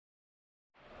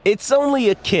It's only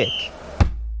a kick,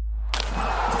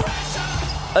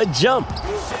 a jump,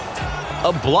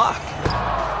 a block.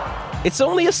 It's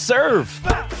only a serve.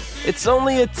 It's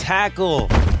only a tackle,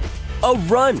 a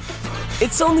run.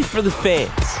 It's only for the fans.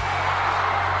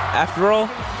 After all,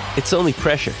 it's only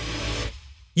pressure.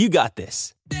 You got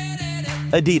this.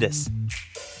 Adidas.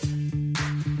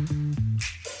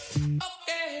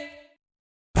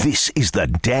 This is the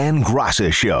Dan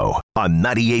Graca Show on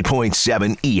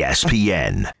 98.7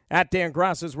 ESPN. At Dan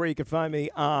Graca is where you can find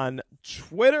me on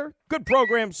Twitter. Good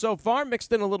program so far.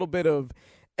 Mixed in a little bit of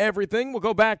everything. We'll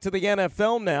go back to the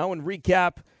NFL now and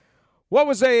recap what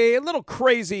was a little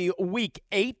crazy Week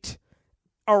 8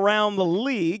 around the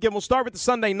league. And we'll start with the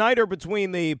Sunday nighter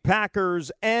between the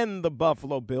Packers and the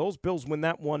Buffalo Bills. Bills win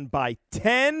that one by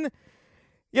 10.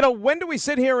 You know, when do we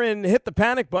sit here and hit the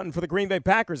panic button for the Green Bay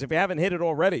Packers if you haven't hit it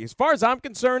already? As far as I'm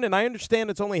concerned, and I understand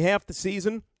it's only half the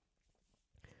season,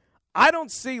 I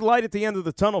don't see light at the end of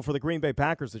the tunnel for the Green Bay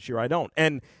Packers this year. I don't.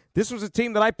 And this was a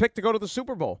team that I picked to go to the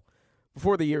Super Bowl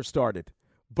before the year started.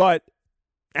 But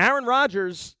Aaron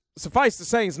Rodgers, suffice to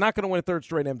say, is not going to win a third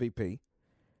straight MVP.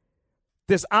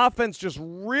 This offense just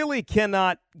really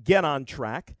cannot get on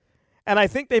track. And I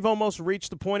think they've almost reached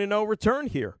the point of no return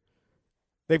here.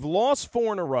 They've lost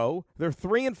 4 in a row. They're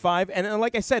 3-5. And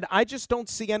like I said, I just don't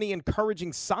see any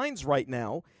encouraging signs right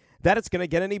now that it's going to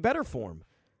get any better for them.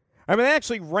 I mean, they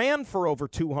actually ran for over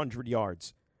 200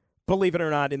 yards, believe it or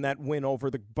not, in that win over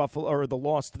the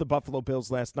loss to the Buffalo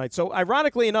Bills last night. So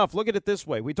ironically enough, look at it this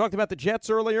way. We talked about the Jets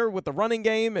earlier with the running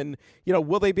game and, you know,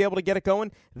 will they be able to get it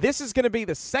going? This is going to be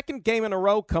the second game in a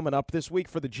row coming up this week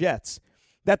for the Jets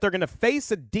that they're going to face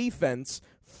a defense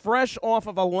fresh off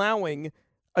of allowing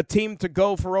a team to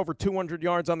go for over 200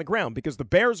 yards on the ground, because the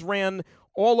Bears ran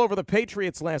all over the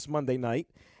Patriots last Monday night,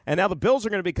 and now the Bills are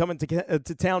going to be coming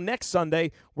to town next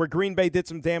Sunday, where Green Bay did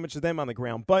some damage to them on the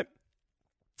ground. But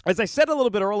as I said a little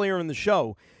bit earlier in the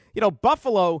show, you know,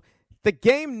 Buffalo, the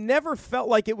game never felt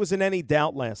like it was in any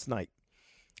doubt last night.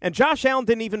 And Josh Allen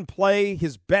didn't even play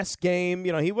his best game.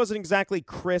 You know, he wasn't exactly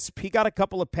crisp. He got a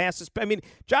couple of passes. I mean,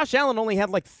 Josh Allen only had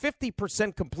like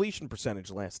 50% completion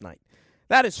percentage last night.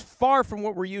 That is far from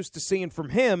what we're used to seeing from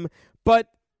him, but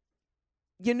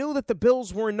you knew that the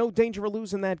Bills were in no danger of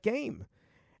losing that game.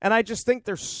 And I just think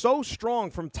they're so strong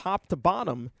from top to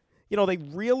bottom. You know, they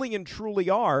really and truly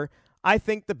are, I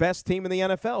think, the best team in the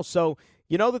NFL. So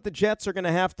you know that the Jets are going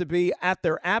to have to be at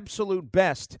their absolute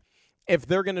best if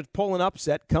they're going to pull an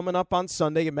upset coming up on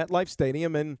Sunday at MetLife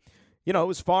Stadium. And, you know,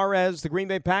 as far as the Green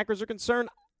Bay Packers are concerned,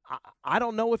 I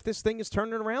don't know if this thing is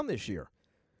turning around this year.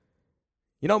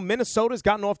 You know, Minnesota's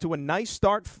gotten off to a nice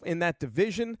start in that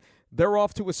division. They're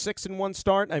off to a 6-1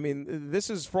 start. I mean,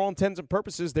 this is, for all intents and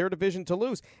purposes, their division to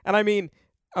lose. And, I mean,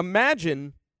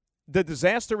 imagine the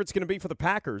disaster it's going to be for the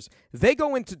Packers. They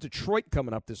go into Detroit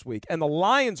coming up this week, and the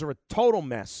Lions are a total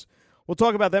mess. We'll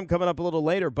talk about them coming up a little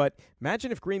later, but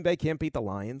imagine if Green Bay can't beat the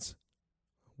Lions.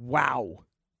 Wow.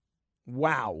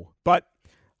 But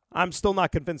I'm still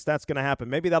not convinced that's going to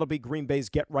happen. Maybe that'll be Green Bay's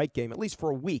get-right game, at least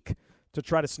for a week, to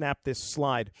try to snap this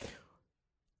slide.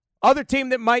 Other team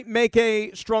that might make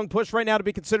a strong push right now to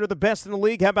be considered the best in the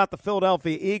league, how about the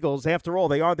Philadelphia Eagles? After all,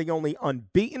 they are the only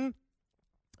unbeaten.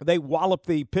 They walloped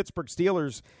the Pittsburgh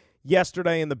Steelers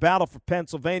yesterday in the battle for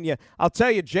Pennsylvania. I'll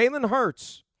tell you, Jalen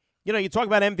Hurts, you know, you talk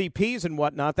about MVPs and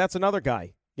whatnot, that's another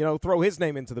guy. You know, throw his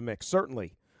name into the mix,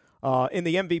 certainly, in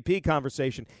the MVP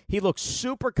conversation. He looks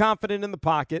super confident in the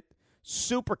pocket,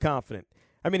 super confident.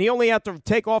 I mean, he only had to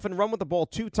take off and run with the ball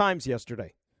 2 times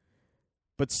yesterday.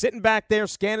 But sitting back there,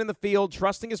 scanning the field,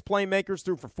 trusting his playmakers,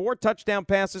 threw for 4 touchdown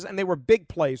passes, and they were big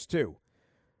plays, too.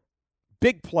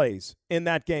 Big plays in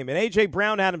that game. And A.J.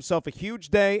 Brown had himself a huge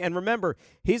day. And remember,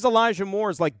 he's Elijah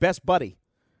Moore's like best buddy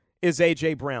is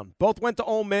A.J. Brown. Both went to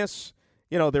Ole Miss.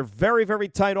 You know, they're very, very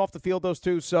tight off the field, those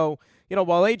two. So, you know,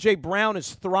 while A.J. Brown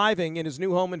is thriving in his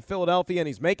new home in Philadelphia and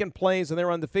he's making plays and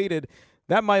they're undefeated,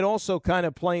 that might also kind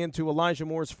of play into Elijah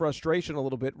Moore's frustration a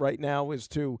little bit right now as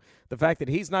to the fact that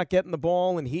he's not getting the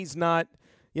ball and he's not,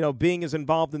 you know, being as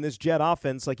involved in this Jet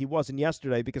offense like he wasn't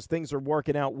yesterday, because things are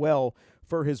working out well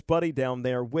for his buddy down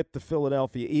there with the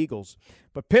Philadelphia Eagles.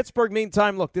 But Pittsburgh,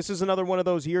 meantime, look, this is another one of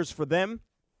those years for them.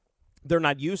 They're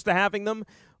not used to having them,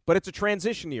 but it's a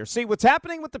transition year. See, what's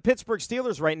happening with the Pittsburgh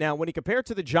Steelers right now, when you compare it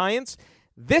to the Giants,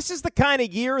 this is the kind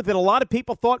of year that a lot of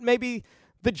people thought maybe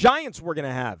the Giants were going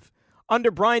to have under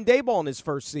Brian Daboll in his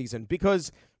first season,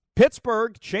 because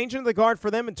Pittsburgh changing the guard for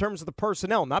them in terms of the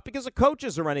personnel, not because of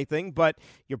coaches or anything, but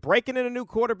you're breaking in a new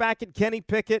quarterback in Kenny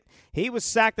Pickett. He was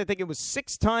sacked, I think it was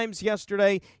 6 times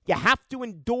yesterday. You have to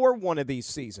endure one of these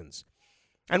seasons.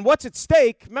 And what's at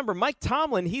stake, remember, Mike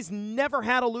Tomlin, he's never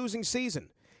had a losing season.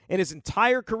 in his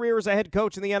entire career as a head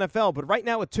coach in the NFL. But right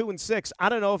now at 2-6, I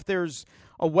don't know if there's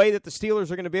a way that the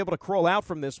Steelers are going to be able to crawl out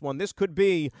from this one. This could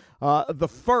be the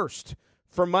first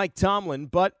for Mike Tomlin,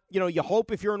 but you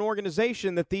hope if you're an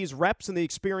organization that these reps and the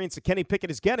experience that Kenny Pickett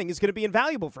is getting is going to be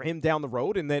invaluable for him down the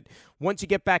road, and that once you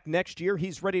get back next year,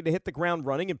 he's ready to hit the ground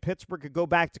running, and Pittsburgh could go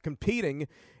back to competing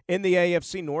in the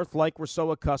AFC North like we're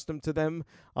so accustomed to them,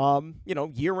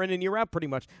 year in and year out pretty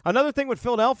much. Another thing with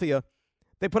Philadelphia,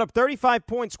 they put up 35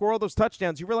 points, score all those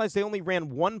touchdowns. You realize they only ran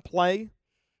one play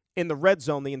in the red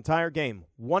zone the entire game.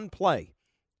 One play.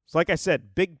 So like I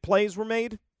said, big plays were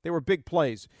made. They were big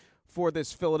plays for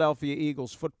this Philadelphia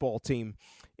Eagles football team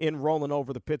in rolling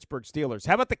over the Pittsburgh Steelers.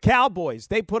 How about the Cowboys?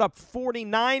 They put up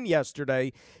 49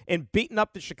 yesterday and beating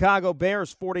up the Chicago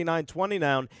Bears 49-20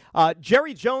 now.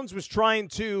 Jerry Jones was trying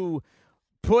to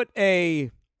put a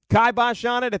kibosh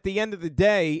on it at the end of the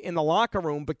day in the locker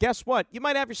room, but guess what? You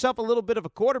might have yourself a little bit of a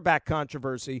quarterback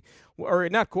controversy, or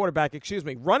not quarterback,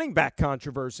 running back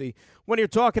controversy when you're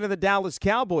talking to the Dallas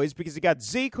Cowboys, because you got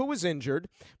Zeke, who was injured,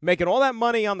 making all that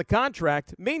money on the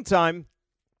contract. Meantime,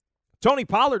 Tony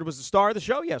Pollard was the star of the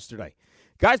show yesterday.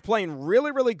 Guy's playing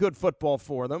really, really good football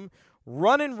for them,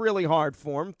 running really hard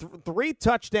for him. 3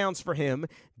 touchdowns for him.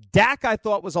 Dak, I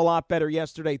thought, was a lot better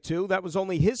yesterday, too. That was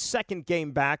only his second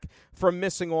game back from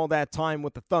missing all that time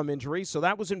with the thumb injury, so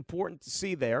that was important to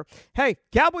see there. Hey,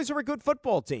 Cowboys are a good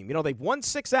football team. They've won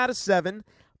 6 out of 7,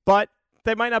 but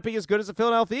they might not be as good as the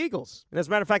Philadelphia Eagles. And as a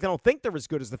matter of fact, I don't think they're as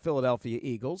good as the Philadelphia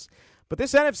Eagles. But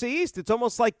this NFC East, it's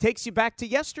almost like takes you back to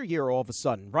yesteryear all of a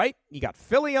sudden, right? You got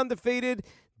Philly undefeated.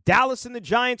 Dallas and the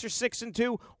Giants are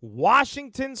 6-2.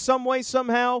 Washington, some way,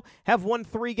 somehow, have won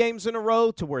 3 games in a row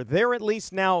to where they're at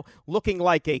least now looking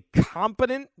like a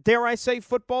competent, dare I say,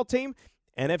 football team.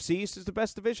 NFC East is the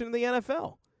best division in the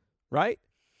NFL, right?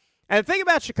 And the thing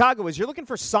about Chicago is you're looking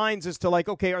for signs as to,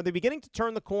 okay, are they beginning to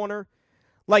turn the corner?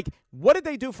 What did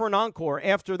they do for an encore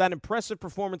after that impressive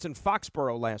performance in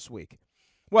Foxborough last week?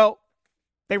 Well,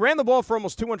 they ran the ball for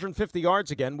almost 250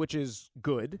 yards again, which is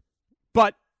good,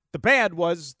 but the bad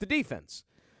was the defense.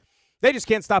 They just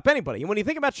can't stop anybody. And when you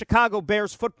think about Chicago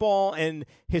Bears football and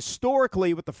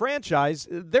historically with the franchise,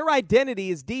 their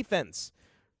identity is defense,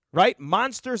 right?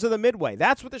 Monsters of the Midway.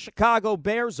 That's what the Chicago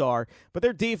Bears are, but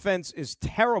their defense is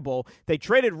terrible. They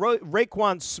traded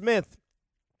Raekwon Smith,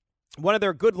 one of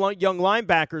their good young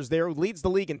linebackers there, who leads the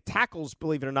league in tackles,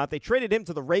 believe it or not. They traded him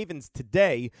to the Ravens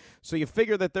today, so you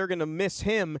figure that they're going to miss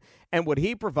him and what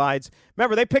he provides.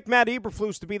 Remember, they picked Matt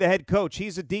Eberflus to be the head coach.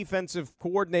 He's a defensive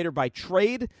coordinator by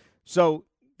trade, so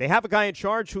they have a guy in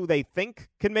charge who they think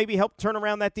can maybe help turn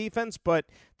around that defense. But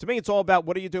to me, it's all about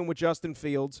what are you doing with Justin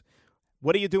Fields?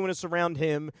 What are you doing to surround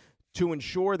him to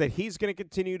ensure that he's going to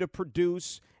continue to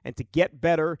produce and to get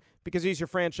better because he's your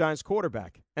franchise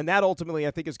quarterback. And that ultimately,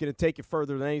 I think, is going to take you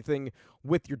further than anything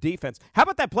with your defense. How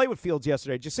about that play with Fields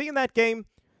yesterday? Did you see in that game?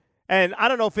 And I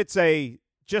don't know if it's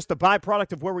just a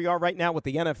byproduct of where we are right now with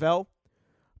the NFL,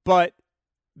 but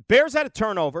Bears had a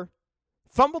turnover,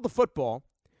 fumbled the football.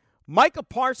 Micah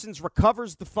Parsons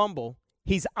recovers the fumble.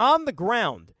 He's on the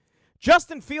ground.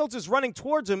 Justin Fields is running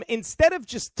towards him. Instead of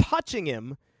just touching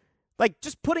him,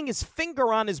 just putting his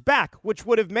finger on his back, which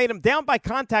would have made him down by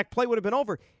contact, play would have been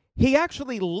over. He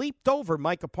actually leaped over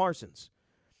Micah Parsons.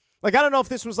 I don't know if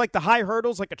this was the high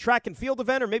hurdles, like a track and field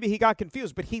event, or maybe he got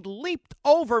confused, but he leaped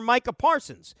over Micah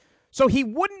Parsons. So he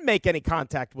wouldn't make any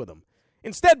contact with him.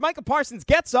 Instead, Micah Parsons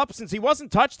gets up. Since he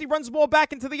wasn't touched, he runs the ball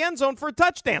back into the end zone for a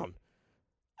touchdown.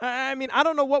 I mean, I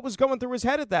don't know what was going through his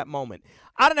head at that moment.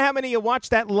 I don't know how many of you watched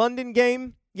that London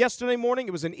game yesterday morning.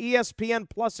 It was an ESPN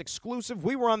Plus exclusive.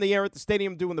 We were on the air at the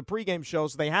stadium doing the pregame show,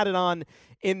 so they had it on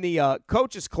in the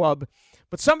Coaches Club.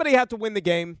 But somebody had to win the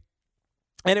game,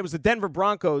 and it was the Denver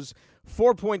Broncos,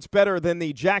 4 points better than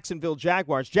the Jacksonville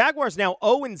Jaguars. Jaguars now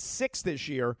 0-6 this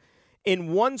year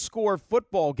in one-score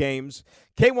football games.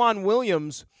 K'Wan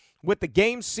Williams with the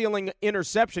game-sealing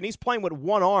interception. He's playing with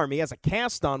one arm. He has a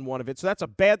cast on one of it, so that's a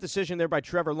bad decision there by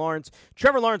Trevor Lawrence.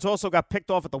 Trevor Lawrence also got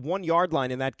picked off at the 1-yard line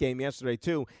in that game yesterday,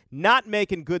 too. Not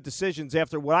making good decisions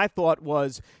after what I thought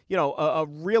was, a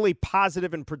really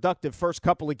positive and productive first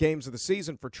couple of games of the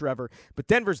season for Trevor. But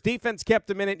Denver's defense kept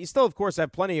him in it. You still, of course,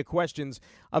 have plenty of questions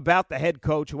about the head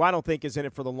coach, who I don't think is in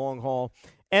it for the long haul,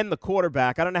 and the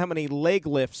quarterback. I don't know how many leg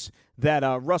lifts that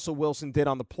Russell Wilson did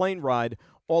on the plane ride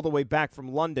all the way back from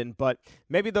London, but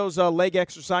maybe those leg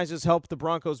exercises helped the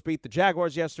Broncos beat the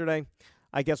Jaguars yesterday.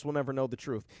 I guess we'll never know the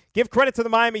truth. Give credit to the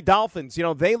Miami Dolphins.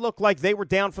 They look like they were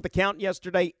down for the count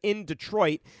yesterday in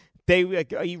Detroit. They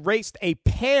erased a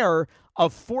pair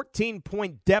of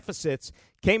 14-point deficits,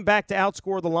 came back to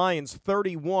outscore the Lions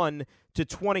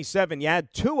 31-27. You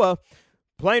had Tua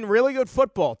Playing really good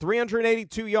football,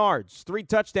 382 yards, 3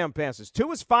 touchdown passes.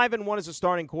 Tua is 5-1 as a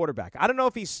starting quarterback. I don't know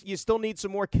if you still need some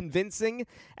more convincing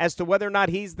as to whether or not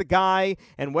he's the guy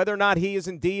and whether or not he is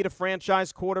indeed a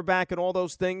franchise quarterback and all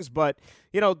those things. But,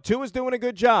 Tua's doing a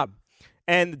good job.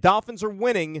 And the Dolphins are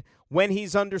winning when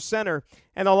he's under center.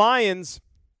 And the Lions,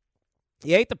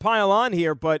 you hate to pile on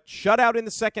here, but shut out in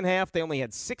the second half. They only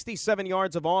had 67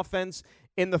 yards of offense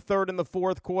in the third and the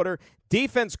fourth quarter.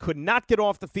 Defense could not get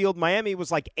off the field. Miami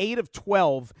was like 8 of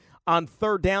 12 on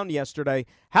third down yesterday.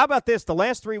 How about this? The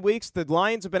last 3 weeks, the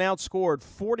Lions have been outscored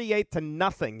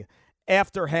 48-0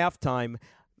 after halftime.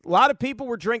 A lot of people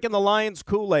were drinking the Lions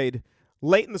Kool-Aid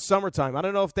late in the summertime. I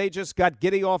don't know if they just got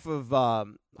giddy off of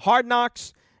Hard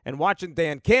Knocks and watching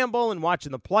Dan Campbell and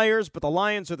watching the players, but the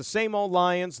Lions are the same old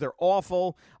Lions. They're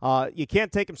awful. You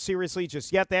can't take them seriously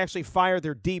just yet. They actually fired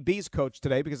their DB's coach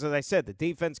today because, as I said, the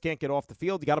defense can't get off the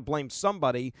field. You got to blame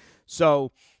somebody.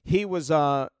 So he was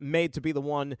made to be the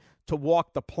one to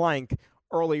walk the plank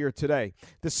earlier today.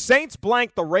 The Saints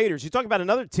blanked the Raiders. You talk about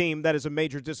another team that is a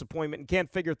major disappointment and can't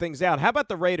figure things out. How about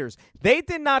the Raiders? They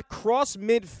did not cross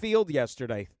midfield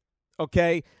yesterday,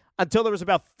 okay, until there was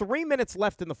about 3 minutes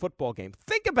left in the football game.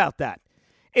 Think about that.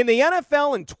 In the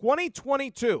NFL in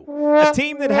 2022, a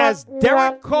team that has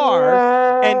Derek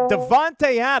Carr and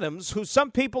Devontae Adams, who some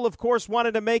people, of course,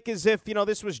 wanted to make as if,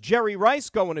 this was Jerry Rice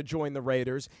going to join the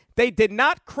Raiders, they did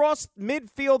not cross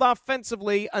midfield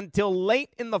offensively until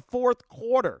late in the fourth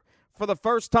quarter for the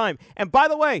first time. And by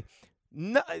the way,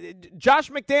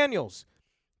 Josh McDaniels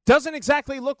doesn't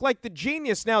exactly look like the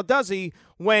genius now, does he,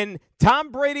 when Tom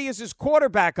Brady is his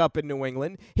quarterback up in New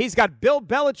England. He's got Bill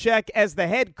Belichick as the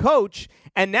head coach,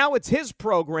 and now it's his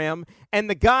program, and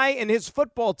the guy and his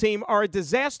football team are a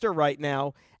disaster right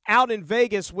now out in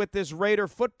Vegas with this Raider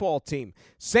football team.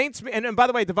 Saints, and by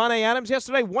the way, Devontae Adams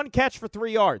yesterday, 1 catch for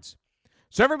 3 yards.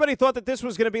 So everybody thought that this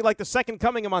was going to be like the second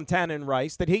coming of Montana and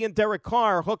Rice, that he and Derek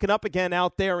Carr are hooking up again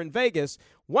out there in Vegas.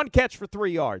 1 catch for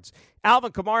 3 yards.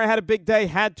 Alvin Kamara had a big day,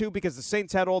 had to, because the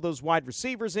Saints had all those wide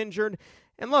receivers injured.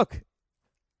 And look,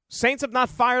 Saints have not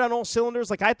fired on all cylinders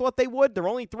like I thought they would. They're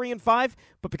only 3-5,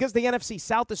 but because the NFC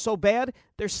South is so bad,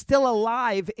 they're still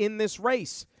alive in this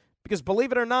race. Because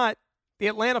believe it or not, the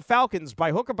Atlanta Falcons,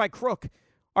 by hook or by crook,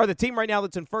 are the team right now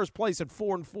that's in first place at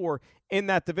 4-4 in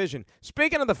that division.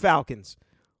 Speaking of the Falcons,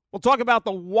 we'll talk about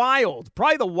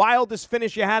probably the wildest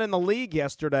finish you had in the league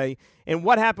yesterday and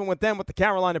what happened with them with the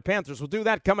Carolina Panthers. We'll do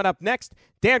that coming up next.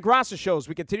 Dan Grassa shows.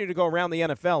 We continue to go around the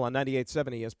NFL on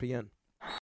 98.7 ESPN.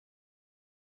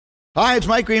 Hi, it's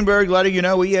Mike Greenberg letting you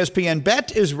know ESPN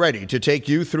Bet is ready to take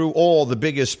you through all the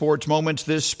biggest sports moments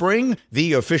this spring.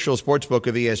 The official sportsbook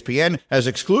of ESPN has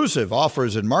exclusive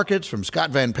offers and markets from Scott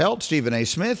Van Pelt, Stephen A.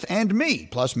 Smith, and me,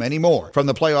 plus many more. From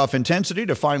the playoff intensity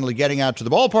to finally getting out to the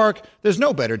ballpark, there's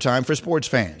no better time for sports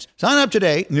fans. Sign up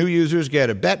today. New users get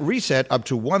a bet reset up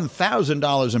to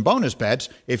 $1,000 in bonus bets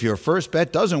if your first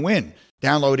bet doesn't win.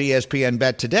 Download ESPN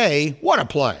Bet today. What a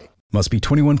play. Must be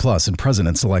 21 plus and present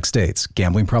in select states.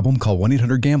 Gambling problem? Call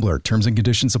 1-800-GAMBLER. Terms and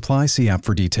conditions apply. See app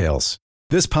for details.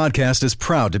 This podcast is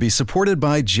proud to be supported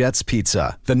by Jets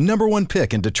Pizza, the #1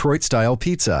 pick in Detroit-style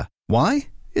pizza. Why?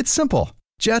 It's simple.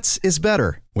 Jets is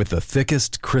better. With the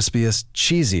thickest, crispiest,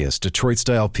 cheesiest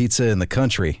Detroit-style pizza in the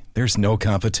country, there's no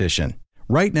competition.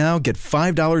 Right now, get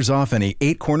 $5 off any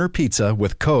 8-corner pizza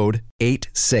with code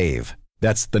 8SAVE.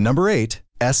 That's the number 8,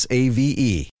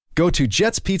 S-A-V-E. Go to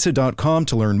jetspizza.com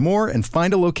to learn more and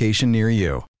find a location near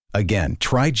you. Again,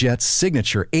 try Jet's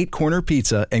signature 8-corner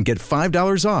pizza and get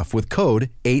 $5 off with code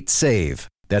 8SAVE.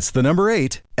 That's the number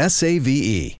 8,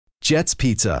 S-A-V-E. Jet's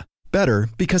Pizza. Better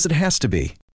because it has to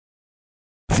be.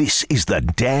 This is the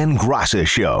Dan Grassa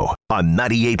Show on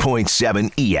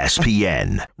 98.7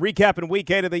 ESPN. Recapping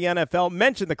Week 8 of the NFL.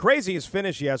 Mentioned the craziest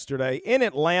finish yesterday in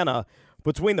Atlanta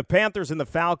between the Panthers and the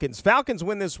Falcons. Falcons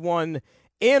win this one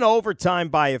in overtime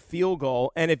by a field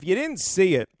goal. And if you didn't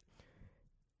see it,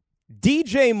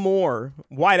 DJ Moore,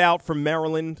 wide out from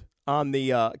Maryland on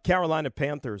the Carolina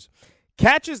Panthers,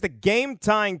 catches the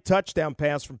game-tying touchdown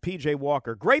pass from P.J.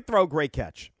 Walker. Great throw, great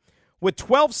catch. With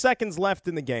 12 seconds left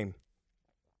in the game.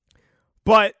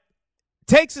 But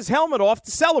takes his helmet off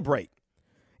to celebrate.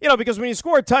 Because when you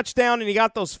score a touchdown and you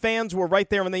got those fans who are right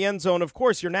there in the end zone, of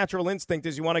course, your natural instinct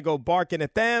is you want to go barking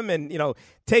at them and,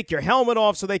 take your helmet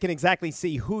off so they can exactly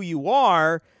see who you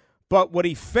are. But what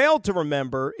he failed to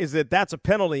remember is that that's a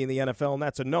penalty in the NFL, and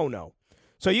that's a no-no.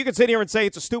 So you can sit here and say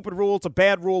it's a stupid rule, it's a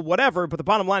bad rule, whatever, but the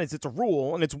bottom line is it's a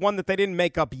rule, and it's one that they didn't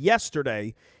make up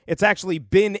yesterday. It's actually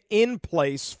been in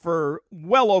place for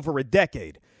well over a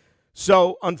decade.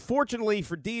 So, unfortunately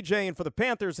for DJ and for the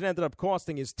Panthers, it ended up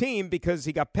costing his team because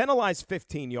he got penalized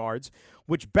 15 yards,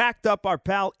 which backed up our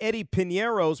pal Eddie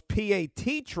Piñeiro's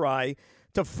PAT try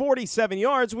to 47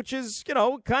 yards, which is,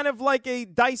 kind of like a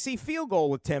dicey field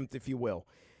goal attempt, if you will.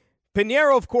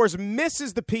 Piñeiro, of course,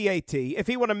 misses the PAT. If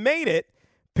he would have made it,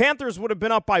 Panthers would have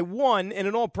been up by 1 and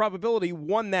in all probability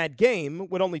won that game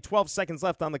with only 12 seconds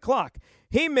left on the clock.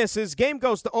 He misses. Game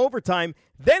goes to overtime.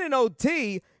 Then in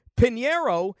OT,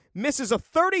 Piñeiro misses a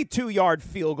 32-yard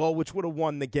field goal, which would have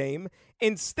won the game.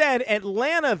 Instead,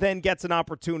 Atlanta then gets an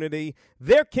opportunity.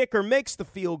 Their kicker makes the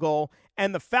field goal,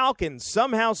 and the Falcons,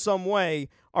 somehow, some way,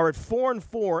 are at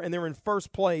 4-4, and they're in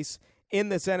first place in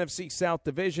this NFC South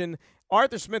division.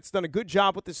 Arthur Smith's done a good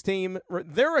job with this team.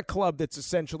 They're a club that's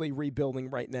essentially rebuilding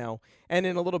right now and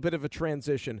in a little bit of a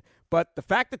transition. But the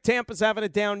fact that Tampa's having a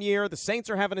down year, the Saints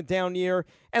are having a down year,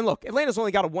 and look, Atlanta's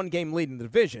only got a one-game lead in the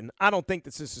division. I don't think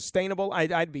this is sustainable.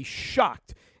 I'd be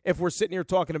shocked if we're sitting here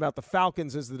talking about the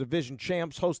Falcons as the division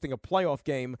champs hosting a playoff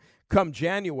game come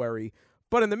January.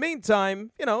 But in the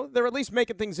meantime, they're at least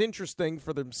making things interesting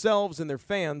for themselves and their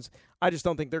fans. I just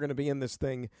don't think they're going to be in this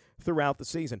thing throughout the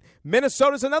season.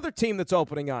 Minnesota's another team that's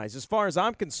opening eyes. As far as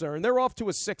I'm concerned, they're off to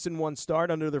a 6-1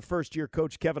 start under their first-year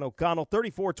coach, Kevin O'Connell,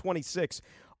 34-26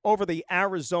 over the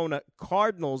Arizona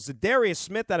Cardinals. Zadarius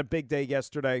Smith had a big day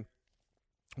yesterday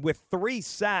with 3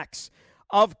 sacks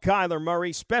of Kyler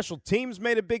Murray. Special teams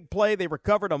made a big play. They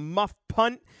recovered a muff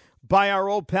punt by our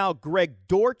old pal Greg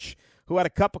Dortch, who had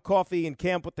a cup of coffee in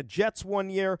camp with the Jets one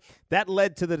year. That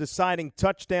led to the deciding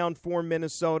touchdown for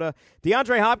Minnesota.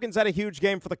 DeAndre Hopkins had a huge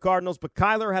game for the Cardinals, but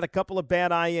Kyler had a couple of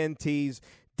bad INTs.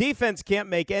 Defense can't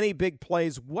make any big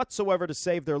plays whatsoever to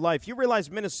save their life. You realize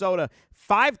Minnesota,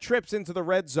 5 trips into the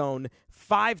red zone,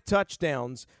 5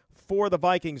 touchdowns for the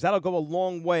Vikings. That'll go a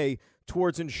long way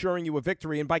towards ensuring you a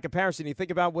victory. And by comparison, you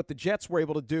think about what the Jets were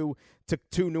able to do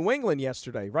to New England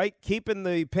yesterday, right? Keeping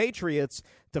the Patriots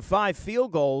to 5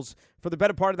 field goals for the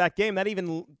better part of that game.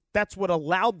 That's what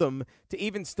allowed them to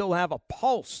even still have a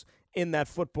pulse in that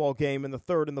football game in the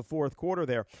third and the fourth quarter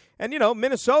there. And,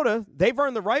 Minnesota, they've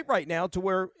earned the right now to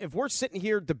where if we're sitting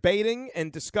here debating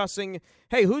and discussing,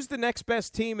 hey, who's the next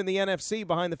best team in the NFC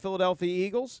behind the Philadelphia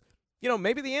Eagles?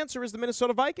 Maybe the answer is the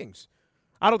Minnesota Vikings.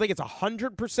 I don't think it's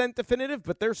 100% definitive,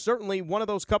 but they're certainly one of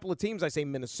those couple of teams. I say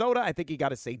Minnesota. I think you got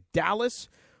to say Dallas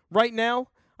right now.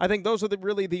 I think those are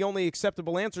really the only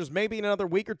acceptable answers. Maybe in another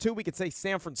week or two we could say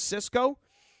San Francisco.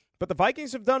 But the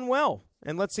Vikings have done well,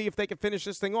 and let's see if they can finish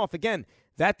this thing off. Again,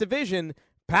 that division,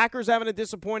 Packers having a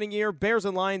disappointing year. Bears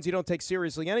and Lions you don't take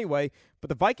seriously anyway. But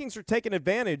the Vikings are taking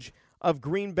advantage of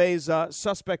Green Bay's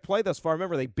suspect play thus far.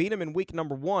 Remember, they beat them in week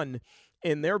number 1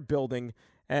 in their building,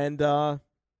 and they're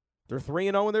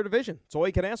 3-0 in their division. That's all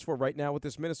you can ask for right now with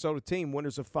this Minnesota team,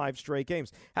 winners of 5 straight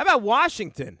games. How about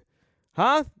Washington?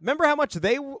 Huh? Remember how much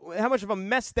of a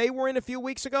mess they were in a few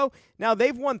weeks ago? Now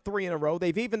they've won 3 in a row.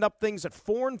 They've evened up things at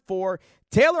 4-4.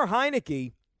 Taylor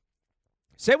Heineke,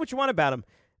 say what you want about him,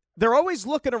 they're always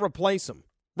looking to replace him.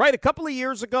 Right, a couple of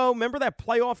years ago, remember that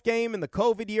playoff game in the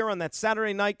COVID year on that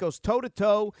Saturday night, goes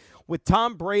toe-to-toe with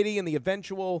Tom Brady and the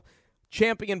eventual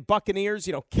champion Buccaneers,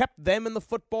 kept them in the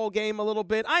football game a little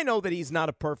bit. I know that he's not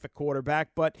a perfect quarterback,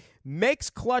 but makes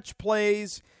clutch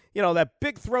plays. That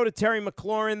big throw to Terry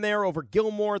McLaurin there over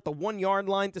Gilmore at the 1-yard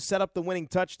line to set up the winning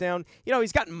touchdown.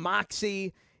 He's got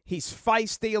moxie. He's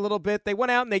feisty a little bit. They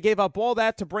went out and they gave up all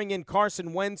that to bring in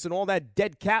Carson Wentz and all that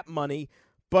dead cap money.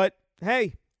 But,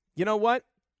 hey, you know what?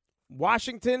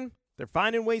 Washington, they're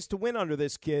finding ways to win under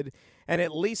this kid and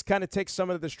at least kind of take some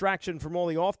of the distraction from all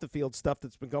the off-the-field stuff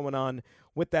that's been going on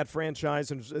with that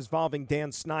franchise and involving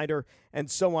Dan Snyder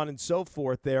and so on and so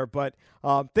forth there. But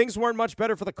things weren't much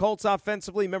better for the Colts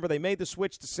offensively. Remember, they made the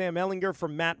switch to Sam Ehlinger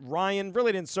from Matt Ryan.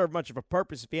 Really didn't serve much of a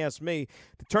purpose, if you ask me,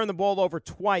 to turn the ball over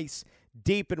twice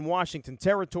deep in Washington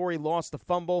territory, lost the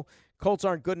fumble. Colts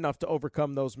aren't good enough to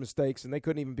overcome those mistakes, and they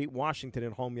couldn't even beat Washington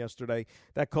at home yesterday.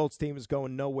 That Colts team is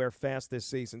going nowhere fast this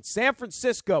season. San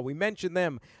Francisco, we mentioned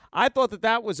them. I thought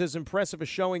that was as impressive a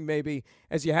showing maybe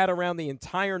as you had around the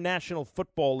entire National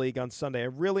Football League on Sunday. I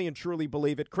really and truly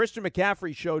believe it. Christian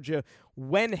McCaffrey showed you,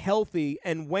 when healthy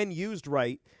and when used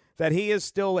right, that he is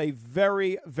still a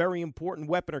very, very important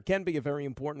weapon, or can be a very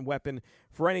important weapon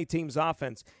for any team's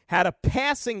offense. Had a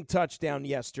passing touchdown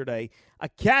yesterday, a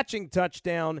catching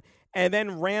touchdown, and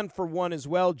then ran for one as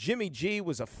well. Jimmy G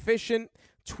was efficient,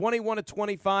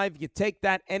 21-25. You take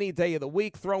that any day of the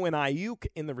week. Throw in Ayuk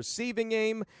in the receiving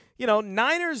game.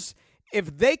 Niners,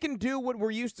 if they can do what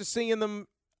we're used to seeing them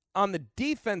on the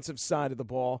defensive side of the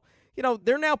ball,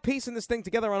 they're now piecing this thing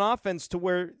together on offense to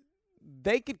where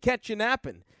they could catch you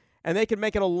napping. and they can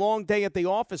make it a long day at the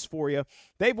office for you.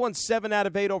 They've won 7 out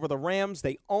of 8 over the Rams.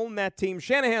 They own that team.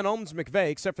 Shanahan owns McVay,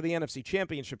 except for the NFC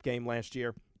Championship game last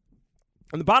year.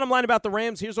 And the bottom line about the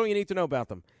Rams, here's all you need to know about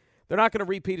them. They're not going to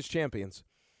repeat as champions.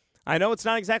 I know it's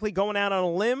not exactly going out on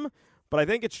a limb, but I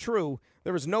think it's true.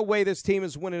 There is no way this team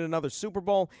is winning another Super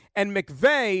Bowl. And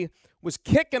McVay was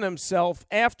kicking himself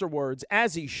afterwards,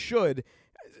 as he should.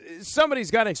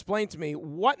 Somebody's got to explain to me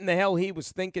what in the hell he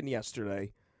was thinking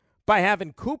yesterday by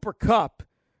having Cooper Kupp,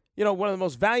 one of the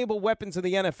most valuable weapons in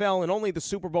the NFL and only the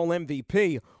Super Bowl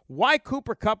MVP. Why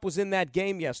Cooper Kupp was in that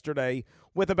game yesterday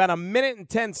with about 1 minute and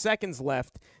 10 seconds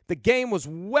left. The game was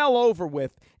well over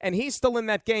with, and he's still in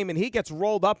that game, and he gets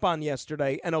rolled up on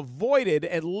yesterday and avoided,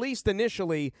 at least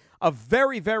initially, a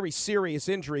very, very serious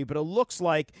injury. But it looks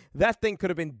like that thing could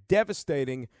have been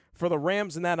devastating for the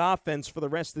Rams and that offense for the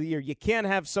rest of the year. You can't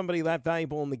have somebody that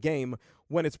valuable in the game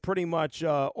when it's pretty much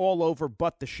all over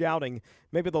but the shouting.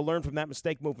 Maybe they'll learn from that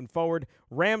mistake moving forward.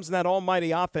 Rams and that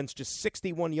almighty offense, just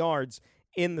 61 yards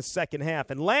in the second half.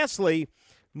 And lastly,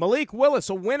 Malik Willis,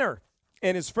 a winner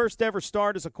in his first ever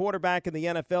start as a quarterback in the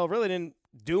NFL. Really didn't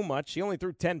do much. He only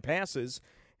threw 10 passes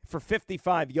for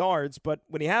 55 yards. But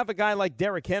when you have a guy like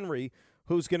Derrick Henry,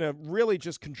 who's going to really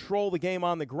just control the game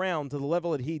on the ground to the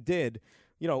level that he did,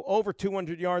 over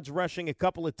 200 yards rushing, a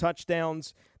couple of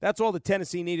touchdowns. That's all that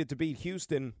Tennessee needed to beat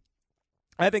Houston.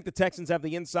 I think the Texans have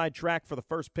the inside track for the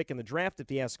first pick in the draft, if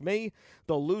you ask me.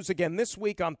 They'll lose again this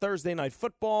week on Thursday Night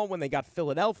Football when they got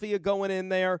Philadelphia going in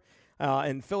there.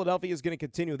 And Philadelphia is going to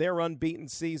continue their unbeaten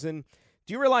season.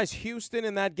 Do you realize Houston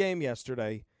in that game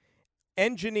yesterday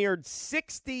engineered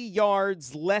 60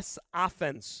 yards less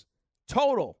offense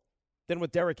total than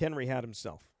what Derrick Henry had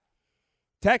himself?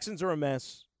 Texans are a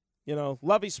mess.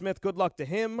 Lovie Smith, good luck to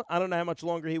him. I don't know how much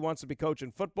longer he wants to be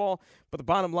coaching football, but the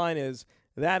bottom line is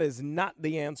that is not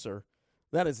the answer.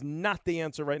 That is not the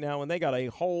answer right now, and they got a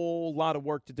whole lot of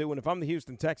work to do. And if I'm the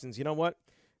Houston Texans, you know what?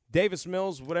 Davis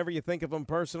Mills, whatever you think of him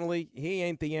personally, he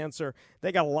ain't the answer.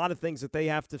 They got a lot of things that they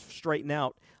have to straighten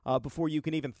out before you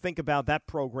can even think about that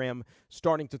program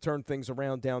starting to turn things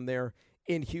around down there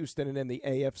in Houston and in the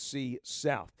AFC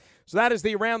South. So that is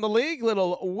the Around the League,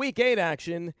 little Week 8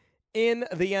 action in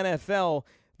the NFL.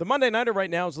 The Monday Nighter right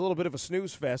now is a little bit of a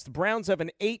snooze fest. The Browns have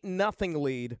an 8-0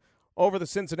 lead over the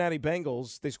Cincinnati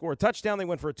Bengals. They score a touchdown. They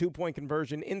went for a 2-point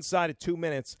conversion inside of 2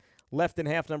 minutes left in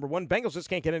half number one. Bengals just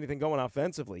can't get anything going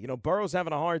offensively. Burrow's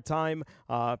having a hard time.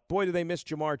 Boy, do they miss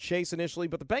Jamar Chase initially,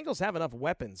 but the Bengals have enough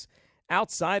weapons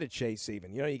outside of Chase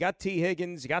even. You got T.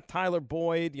 Higgins, you got Tyler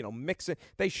Boyd, Mixon.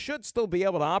 They should still be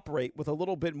able to operate with a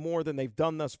little bit more than they've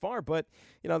done thus far, but,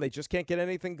 they just can't get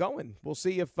anything going. We'll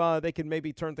see if they can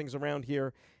maybe turn things around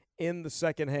here in the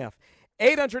second half.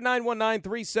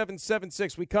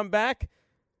 800-919-3776. We come back,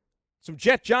 some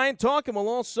Jet Giant talk, and we'll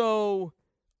also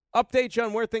update you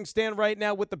on where things stand right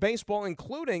now with the baseball,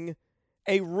 including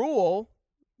a rule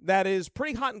that is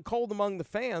pretty hot and cold among the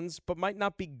fans, but might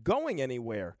not be going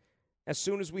anywhere as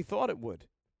soon as we thought it would.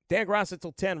 Dan Graca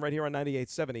till 10 right here on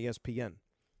 98.7 ESPN.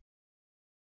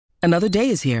 Another day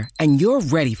is here, and you're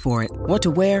ready for it. What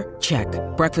to wear? Check.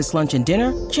 Breakfast, lunch, and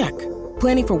dinner? Check.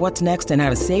 Planning for what's next and how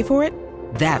to save for it?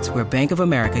 That's where Bank of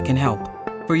America can help.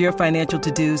 For your financial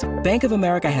to-dos, Bank of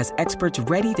America has experts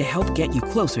ready to help get you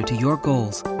closer to your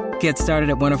goals. Get started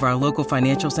at one of our local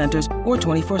financial centers or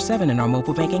 24/7 in our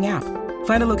mobile banking app.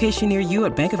 Find a location near you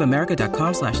at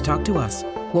bankofamerica.com/talktous.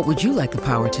 What would you like the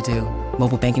power to do?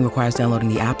 Mobile banking requires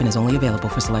downloading the app and is only available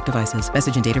for select devices.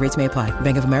 Message and data rates may apply.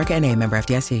 Bank of America NA, member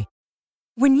FDIC.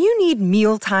 When you need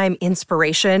mealtime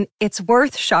inspiration, it's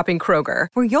worth shopping Kroger,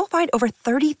 where you'll find over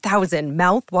 30,000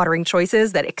 mouth-watering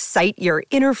choices that excite your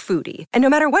inner foodie. And no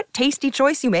matter what tasty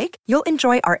choice you make, you'll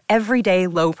enjoy our everyday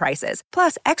low prices,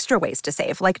 plus extra ways to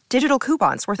save, like digital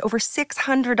coupons worth over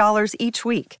 $600 each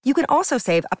week. You can also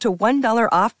save up to $1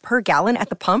 off per gallon at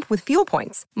the pump with fuel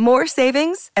points. More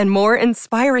savings and more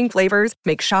inspiring flavors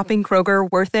make shopping Kroger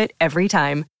worth it every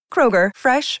time. Kroger,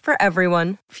 fresh for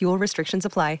everyone. Fuel restrictions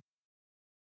apply.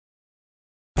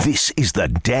 This is the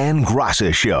Dan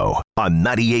Graca Show on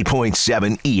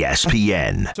 98.7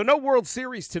 ESPN. So no World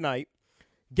Series tonight.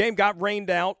 Game got rained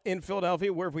out in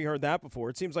Philadelphia. Where have we heard that before?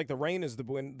 It seems like the rain is the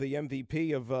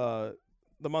MVP of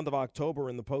the month of October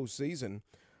in the postseason.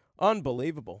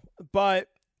 Unbelievable. But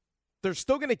they're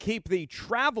still going to keep the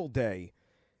travel day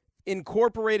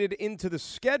incorporated into the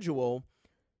schedule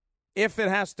if it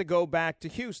has to go back to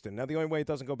Houston. Now, the only way it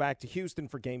doesn't go back to Houston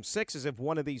for Game 6 is if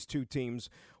one of these two teams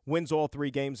wins all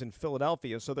three games in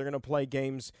Philadelphia. So they're going to play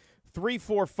games 3,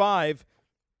 4, 5,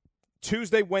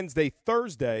 Tuesday, Wednesday,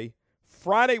 Thursday.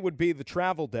 Friday would be the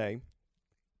travel day.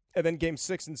 And then Game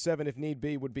 6 and 7, if need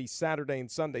be, would be Saturday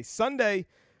and Sunday. Sunday,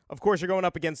 Of course, you're going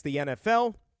up against the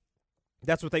NFL.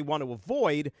 That's what they want to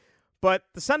avoid. But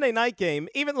the Sunday night game,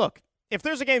 even look, if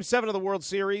there's a Game 7 of the World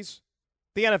Series,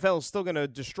 the NFL is still going to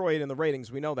destroy it in the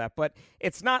ratings. We know that. But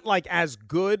it's not like as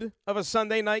good of a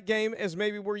Sunday night game as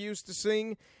maybe we're used to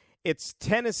seeing. It's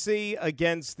Tennessee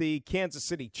against the Kansas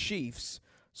City Chiefs.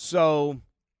 So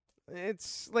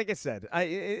it's, like I said,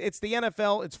 it's the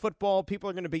NFL. It's football. People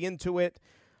are going to be into it.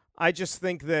 I just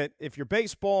think that if you're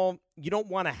baseball, you don't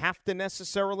want to have to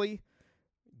necessarily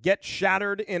get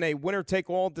shattered in a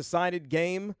winner-take-all decided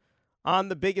game on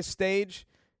the biggest stage.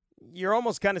 You're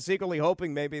almost kind of secretly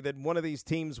hoping maybe that one of these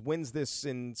teams wins this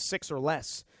in 6 or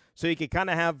less, so you can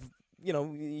kind of have, you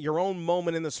know, your own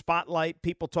moment in the spotlight,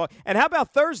 people talk. And how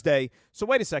about Thursday? So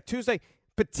wait a sec, Tuesday,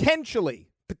 potentially,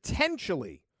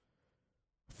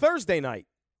 Thursday night,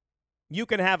 you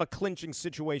can have a clinching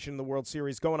situation in the World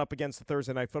Series going up against the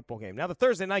Thursday night football game. Now, the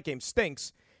Thursday night game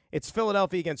stinks. It's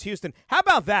Philadelphia against Houston. How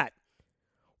about that?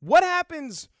 What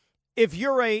happens if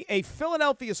you're a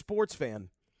Philadelphia sports fan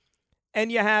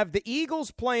and you have the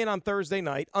Eagles playing on Thursday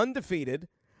night, undefeated,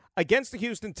 against the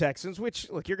Houston Texans, which,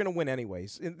 look, you're going to win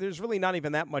anyways. There's really not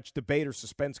even that much debate or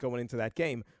suspense going into that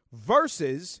game,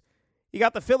 versus you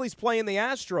got the Phillies playing the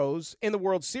Astros in the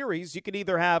World Series. You could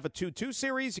either have a 2-2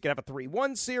 series, you could have a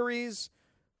 3-1 series.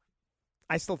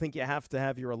 I still think you have to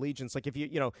have your allegiance. Like if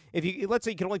you let's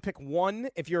say you can only pick one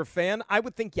if you're a fan, I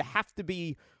would think you have to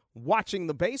be watching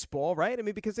the baseball, right? I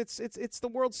mean, because it's the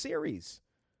World Series.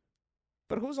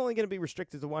 But who's only going to be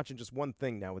restricted to watching just one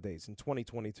thing nowadays in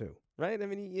 2022, right? I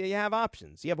mean, you have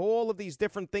options. You have all of these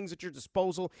different things at your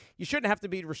disposal. You shouldn't have to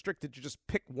be restricted to just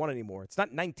pick one anymore. It's not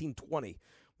 1920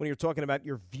 when you're talking about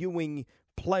your viewing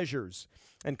pleasures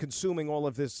and consuming all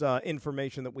of this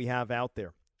information that we have out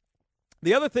there.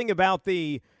 The other thing about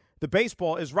the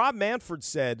baseball is Rob Manfred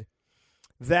said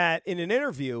that in an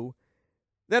interview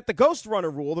that the ghost runner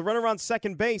rule, the runner on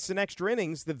second base in extra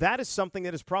innings, that is something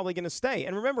that is probably going to stay.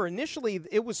 And remember, initially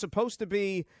it was supposed to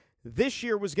be this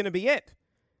year was going to be it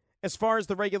as far as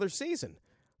the regular season.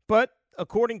 But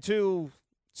according to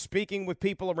speaking with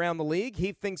people around the league,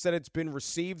 he thinks that it's been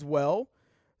received well,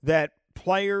 that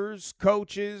players,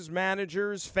 coaches,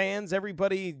 managers, fans,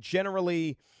 everybody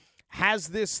generally has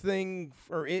this thing,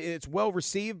 or it's well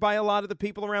received by a lot of the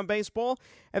people around baseball,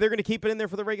 and they're going to keep it in there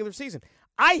for the regular season.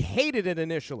 I hated it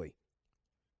initially.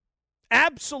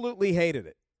 Absolutely hated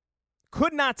it.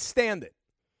 Could not stand it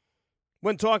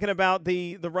when talking about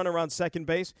the runner on second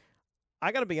base.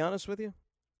 I got to be honest with you.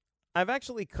 I've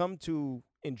actually come to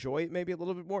enjoy it maybe a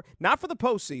little bit more. Not for the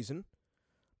postseason.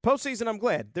 Postseason, I'm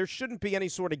glad. There shouldn't be any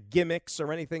sort of gimmicks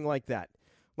or anything like that.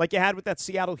 Like you had with that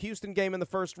Seattle-Houston game in the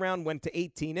first round, went to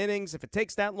 18 innings. If it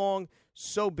takes that long,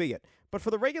 so be it. But for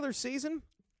the regular season,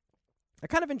 I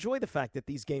kind of enjoy the fact that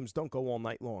these games don't go all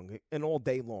night long and all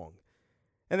day long.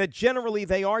 And that generally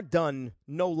they are done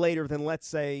no later than, let's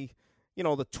say, the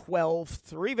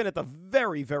 12th or even at the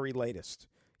very, very latest.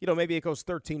 Maybe it goes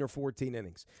 13 or 14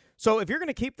 innings. So if you're going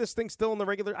to keep this thing still in the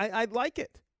regular, I like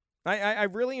it. I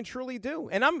really and truly do.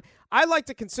 And I like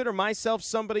to consider myself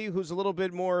somebody who's a little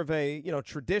bit more of a,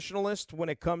 traditionalist when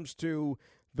it comes to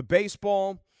the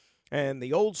baseball and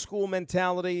the old school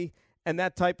mentality and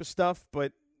that type of stuff.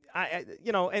 But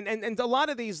and a lot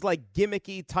of these like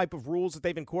gimmicky type of rules that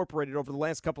they've incorporated over the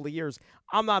last couple of years,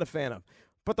 I'm not a fan of.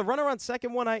 But the runner on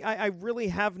second one, I really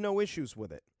have no issues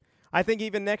with it. I think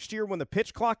even next year when the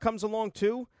pitch clock comes along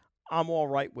too, I'm all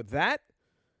right with that.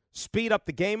 Speed up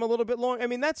the game a little bit long. I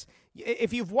mean, that's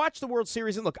if you've watched the World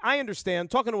Series, and look, I understand,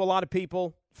 talking to a lot of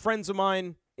people, friends of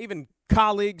mine, even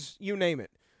colleagues, you name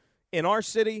it, in our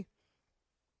city,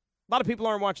 a lot of people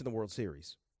aren't watching the World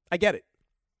Series. I get it.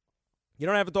 You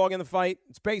don't have a dog in the fight.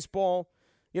 It's baseball.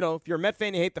 If you're a Met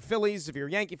fan, you hate the Phillies. If you're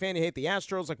a Yankee fan, you hate the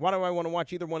Astros. Like, why do I want to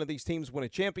watch either one of these teams win a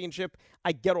championship?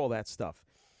 I get all that stuff.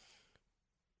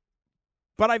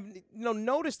 But I've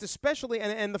noticed, especially,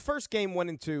 and the first game went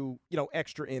into,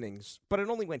 extra innings, but it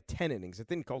only went 10 innings. It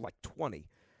didn't go like 20.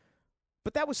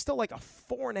 But that was still like a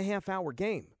 4.5-hour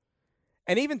game.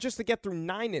 And even just to get through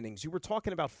 9 innings, you were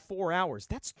talking about 4 hours.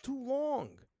 That's too long.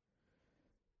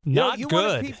 Not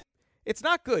good. It's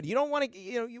not good. You don't want to,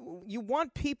 you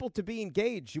want people to be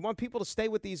engaged. You want people to stay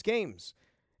with these games.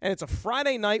 And it's a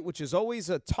Friday night, which is always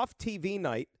a tough TV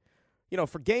night,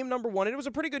 for game number one. And it was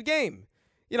a pretty good game.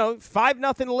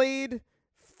 5-0 lead.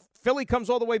 Philly comes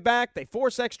all the way back. They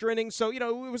force extra innings. So, it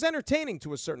was entertaining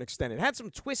to a certain extent. It had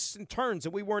some twists and turns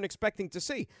that we weren't expecting to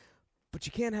see. But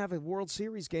you can't have a World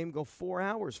Series game go 4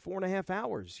 hours, 4.5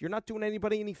 hours. You're not doing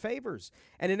anybody any favors.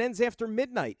 And it ends after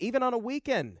midnight, even on a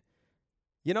weekend.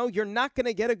 You're not going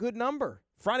to get a good number.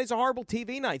 Friday's a horrible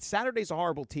TV night. Saturday's a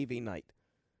horrible TV night.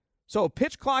 So a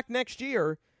pitch clock next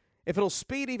year, if it'll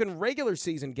speed even regular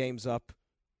season games up,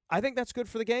 I think that's good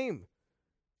for the game.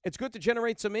 It's good to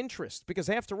generate some interest because,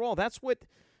 after all, that's what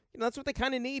they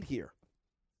kind of need here.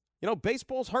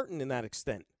 Baseball's hurting in that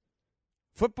extent.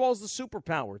 Football's the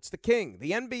superpower. It's the king.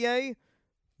 The NBA,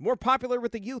 more popular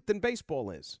with the youth than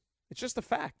baseball is. It's just a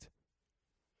fact.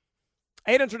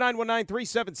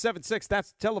 800-919-3776.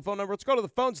 That's the telephone number. Let's go to the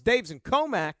phones. Dave's in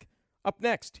Comac up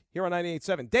next here on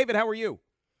 98.7. David, how are you?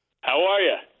 How are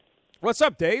you? What's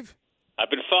up, Dave? I've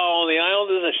been following the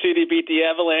Islanders. I see they beat the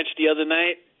Avalanche the other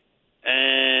night,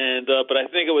 and but I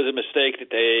think it was a mistake that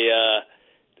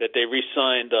they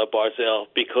re-signed Barzal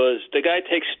because the guy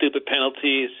takes stupid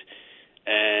penalties,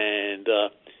 and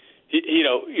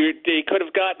they could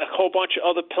have gotten a whole bunch of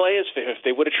other players for him if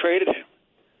they would have traded him.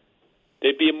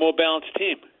 They'd be a more balanced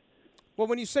team. Well,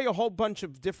 when you say a whole bunch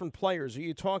of different players, are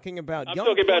you talking about I'm young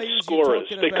talking players? about scorers.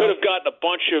 They could have gotten a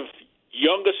bunch of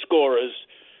younger scorers,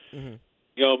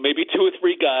 maybe 2 or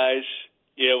 3 guys,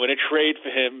 in a trade for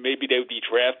him. Maybe they would be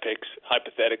draft picks,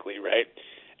 hypothetically, right?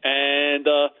 And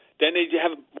then they'd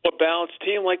have a more balanced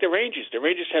team like the Rangers. The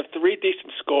Rangers have 3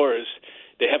 decent scorers.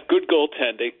 They have good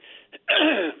goaltending.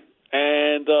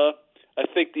 And I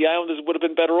think the Islanders would have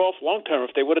been better off long term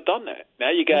if they would have done that.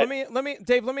 Now you got.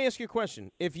 Dave. Let me ask you a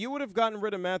question. If you would have gotten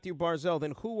rid of Matthew Barzal,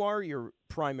 then who are your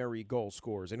primary goal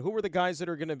scorers, and who are the guys that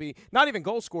are going to be not even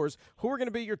goal scorers? Who are going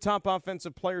to be your top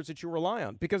offensive players that you rely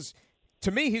on? Because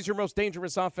to me, he's your most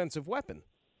dangerous offensive weapon.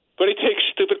 But he takes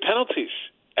stupid penalties,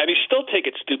 and he's still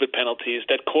taking stupid penalties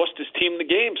that cost his team the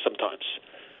game sometimes.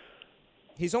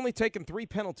 He's only taken 3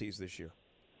 penalties this year.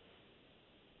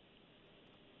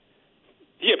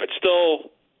 Yeah, but still,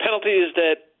 penalties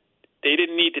that they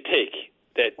didn't need to take.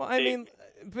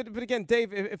 But again,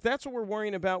 Dave, if that's what we're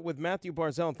worrying about with Matthew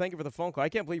Barzal, and thank you for the phone call. I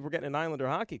can't believe we're getting an Islander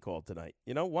hockey call tonight.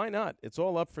 Why not? It's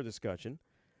all up for discussion.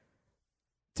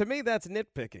 To me, that's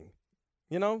nitpicking.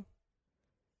 If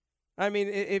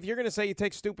you're going to say you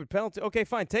take stupid penalties, okay,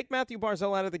 fine. Take Matthew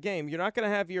Barzal out of the game. You're not going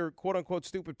to have your quote-unquote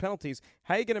stupid penalties.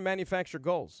 How are you going to manufacture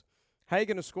goals? How are you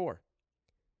going to score?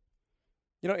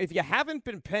 If you haven't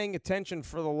been paying attention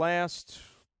for the last,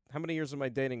 how many years am I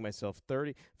dating myself?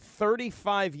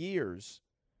 35 years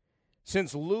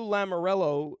since Lou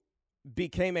Lamoriello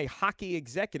became a hockey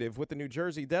executive with the New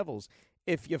Jersey Devils.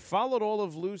 If you followed all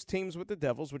of Lou's teams with the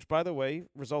Devils, which, by the way,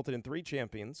 resulted in 3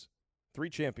 championships,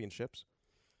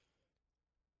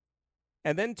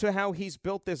 and then to how he's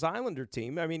built this Islander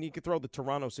team, you could throw the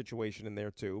Toronto situation in there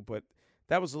too, but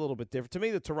that was a little bit different. To me,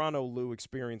 the Toronto Lou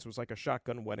experience was like a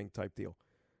shotgun wedding type deal.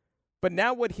 But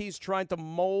now what he's trying to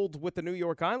mold with the New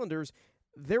York Islanders,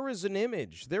 there is an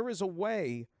image, there is a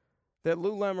way that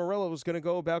Lou Lamoriello is going to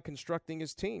go about constructing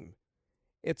his team.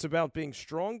 It's about being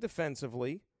strong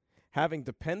defensively, having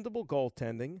dependable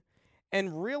goaltending,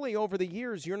 and really over the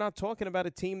years, you're not talking about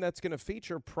a team that's going to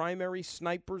feature primary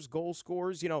snipers, goal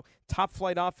scorers,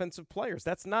 top-flight offensive players.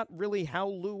 That's not really how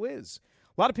Lou is.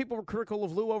 A lot of people were critical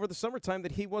of Lou over the summertime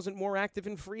that he wasn't more active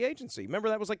in free agency. Remember,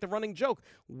 that was like the running joke.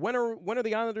 When are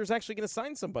the Islanders actually going to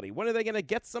sign somebody? When are they going to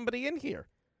get somebody in here?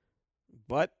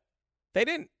 But they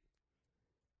didn't.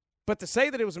 But to say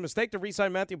that it was a mistake to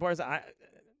re-sign Matthew Barzal,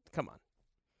 come on.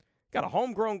 Got a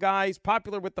homegrown guy. He's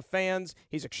popular with the fans.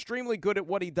 He's extremely good at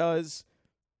what he does.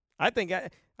 I think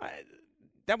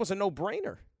that was a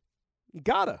no-brainer. You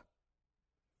gotta.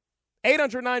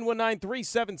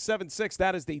 800-919-3776.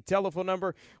 That is the telephone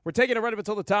number. We're taking it right up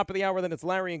until the top of the hour. Then it's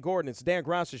Larry and Gordon. It's Dan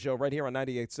Graca Show right here on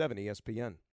 98.7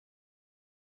 ESPN.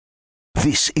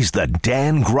 This is the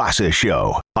Dan Graca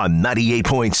Show on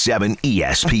 98.7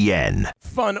 ESPN.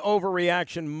 Fun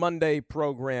Overreaction Monday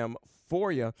program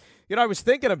for you. I was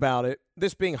thinking about it,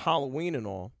 this being Halloween and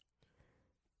all.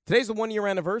 Today's the 1-year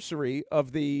anniversary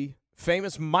of the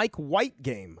famous Mike White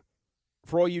game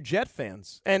for all you Jet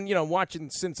fans. And, watching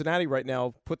Cincinnati right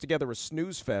now put together a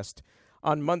snooze fest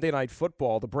on Monday Night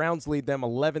Football. The Browns lead them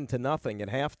 11-0 at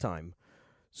halftime.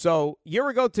 So, a year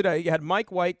ago today, you had Mike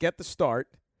White get the start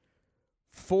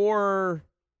for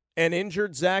an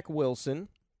injured Zach Wilson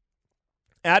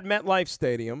at MetLife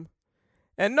Stadium.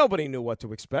 And nobody knew what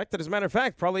to expect. And as a matter of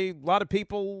fact, probably a lot of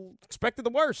people expected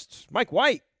the worst. Mike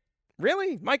White.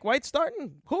 Really? Mike White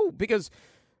starting? Who? Because,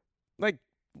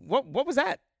 what was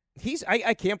that?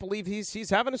 I can't believe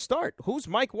he's having a start. Who's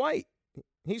Mike White?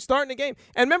 He's starting a game.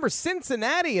 And remember,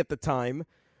 Cincinnati at the time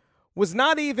was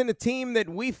not even a team that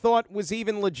we thought was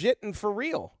even legit and for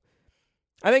real.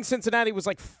 I think Cincinnati was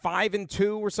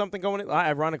 5-2 or something going in.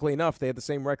 Ironically enough, they had the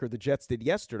same record the Jets did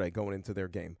yesterday going into their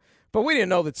game. But we didn't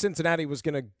know that Cincinnati was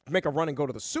going to make a run and go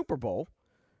to the Super Bowl.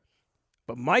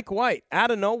 But Mike White,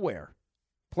 out of nowhere,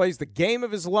 plays the game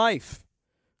of his life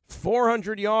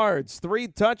 400 yards, 3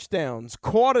 touchdowns,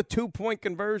 caught a 2-point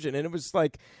conversion, and it was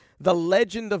like the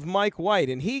legend of Mike White.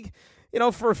 And he,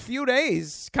 for a few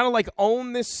days, kind of like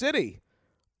owned this city,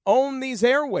 owned these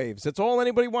airwaves. That's all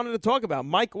anybody wanted to talk about.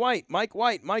 Mike White, Mike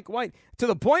White, Mike White. To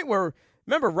the point where,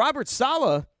 remember, Robert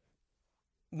Saleh,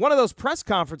 one of those press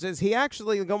conferences, he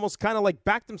actually almost kind of like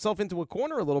backed himself into a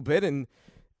corner a little bit and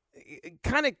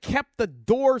kind of kept the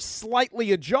door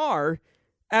slightly ajar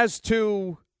as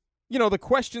to, the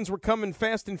questions were coming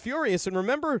fast and furious. And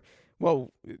remember,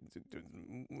 well,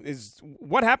 is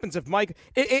what happens if Mike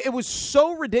 – it was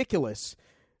so ridiculous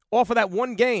off of that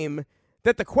one game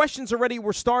that the questions already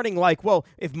were starting like, well,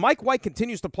 if Mike White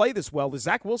continues to play this well, is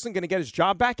Zach Wilson going to get his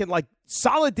job back? And, like,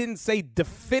 Saleh didn't say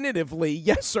definitively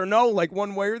yes or no, like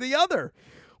one way or the other,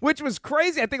 which was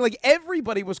crazy. I think, like,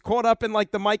 everybody was caught up in,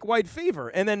 like, the Mike White fever.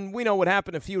 And then we know what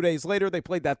happened a few days later. They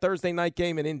played that Thursday night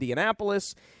game in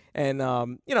Indianapolis. And,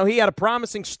 he had a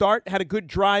promising start, had a good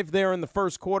drive there in the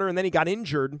first quarter, and then he got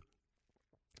injured.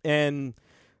 And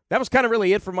that was kind of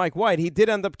really it for Mike White. He did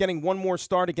end up getting one more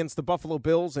start against the Buffalo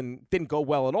Bills and didn't go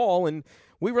well at all, and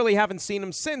we really haven't seen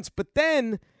him since. But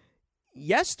then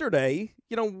yesterday,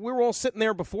 we were all sitting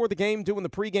there before the game doing the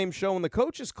pregame show in the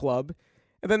Coaches Club,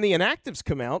 and then the inactives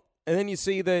come out, and then you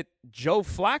see that Joe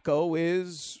Flacco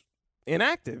is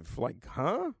inactive. Like,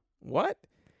 huh? What?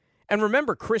 And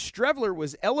remember, Chris Streveler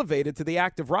was elevated to the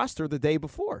active roster the day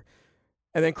before.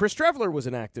 And then Chris Streveler was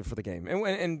inactive for the game.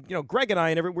 And Greg and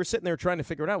I we're sitting there trying to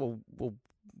figure it out. Well,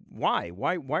 why?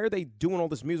 Why are they doing all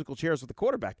this musical chairs with the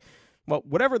quarterback? Well,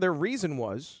 whatever their reason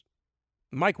was,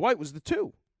 Mike White was the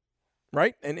 2,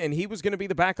 right? And he was going to be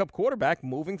the backup quarterback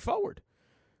moving forward.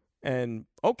 And,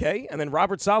 okay. And then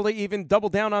Robert Saleh even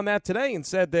doubled down on that today and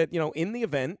said that, in the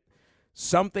event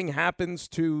something happens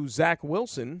to Zach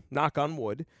Wilson, knock on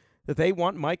wood, that they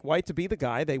want Mike White to be the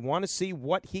guy. They want to see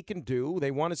what he can do.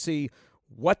 They want to see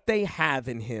what they have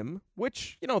in him,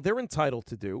 which, they're entitled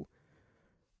to do.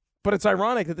 But it's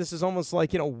ironic that this is almost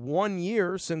like, 1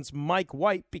 year since Mike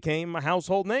White became a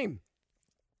household name.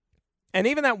 And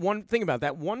even that one thing about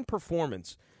that one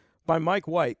performance by Mike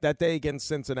White that day against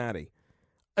Cincinnati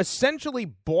essentially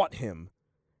bought him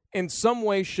in some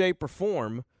way, shape, or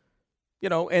form,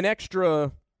 an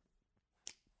extra,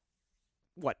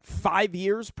 5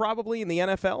 years probably in the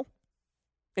NFL?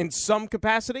 In some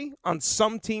capacity, on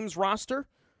some team's roster,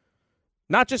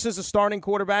 not just as a starting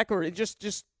quarterback or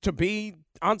just to be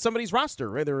on somebody's roster,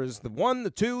 whether it's the 1,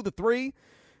 the 2, the 3,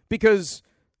 because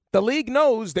the league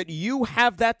knows that you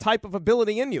have that type of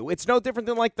ability in you. It's no different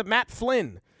than like the Matt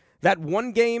Flynn, that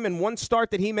one game and one start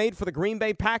that he made for the Green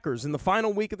Bay Packers in the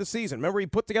final week of the season. Remember, he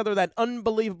put together that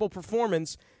unbelievable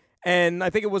performance, and I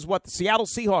think it was the Seattle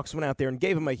Seahawks went out there and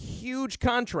gave him a huge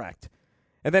contract.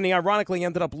 And then he ironically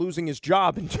ended up losing his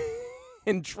job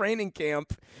in training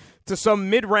camp to some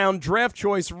mid-round draft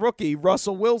choice rookie,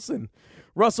 Russell Wilson.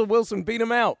 Russell Wilson beat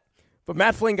him out. But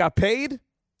Matt Flynn got paid,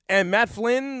 and Matt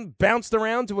Flynn bounced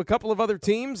around to a couple of other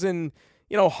teams and,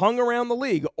 hung around the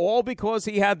league, all because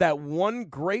he had that one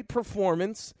great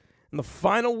performance in the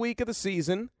final week of the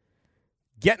season,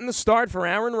 getting the start for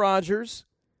Aaron Rodgers,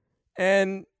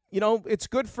 and it's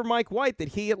good for Mike White that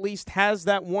he at least has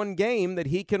that one game that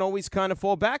he can always kind of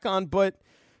fall back on. But,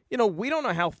 we don't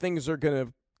know how things are going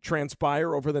to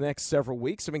transpire over the next several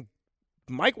weeks. I mean,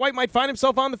 Mike White might find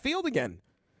himself on the field again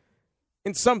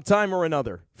in some time or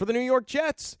another for the New York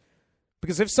Jets.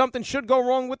 Because if something should go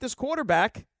wrong with this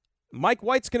quarterback, Mike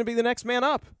White's going to be the next man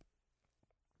up.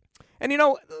 And,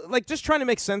 just trying to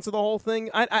make sense of the whole thing,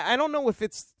 I don't know if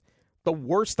it's the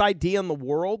worst idea in the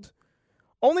world.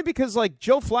 Only because,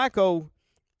 Joe Flacco,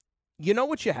 you know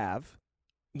what you have.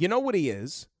 You know what he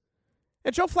is.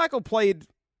 And Joe Flacco played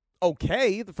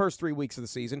okay the first 3 weeks of the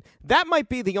season. That might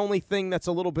be the only thing that's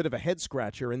a little bit of a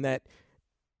head-scratcher in that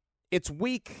it's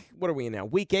what are we in now?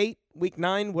 Week 8? Week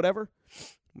 9? Whatever?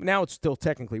 Now it's still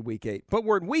technically week 8. But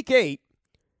we're in week 8,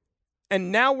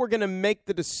 and now we're going to make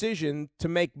the decision to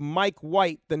make Mike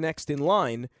White the next in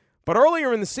line. But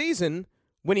earlier in the season,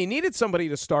 when he needed somebody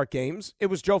to start games, it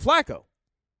was Joe Flacco.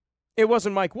 It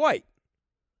wasn't Mike White.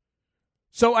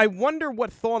 So I wonder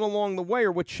what thought along the way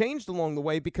or what changed along the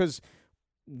way, because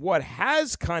what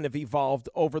has kind of evolved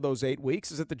over those 8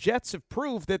 weeks is that the Jets have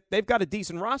proved that they've got a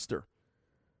decent roster.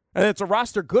 And it's a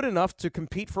roster good enough to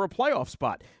compete for a playoff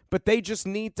spot. But they just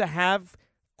need to have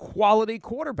quality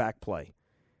quarterback play.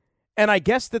 And I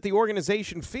guess that the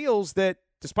organization feels that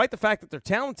despite the fact that they're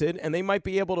talented and they might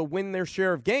be able to win their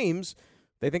share of games,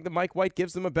 they think that Mike White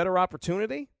gives them a better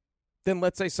opportunity than,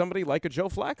 let's say, somebody like a Joe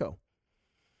Flacco.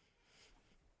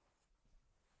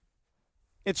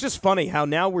 It's just funny how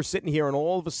now we're sitting here and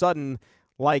all of a sudden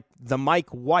like the Mike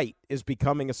White is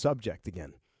becoming a subject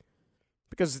again.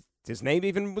 Because his name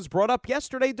even was brought up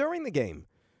yesterday during the game.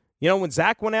 You know, when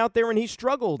Zach went out there and he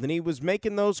struggled and he was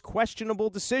making those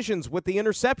questionable decisions with the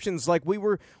interceptions, like we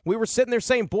were sitting there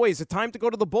saying, boy, is it time to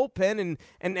go to the bullpen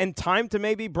and time to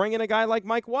maybe bring in a guy like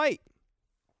Mike White?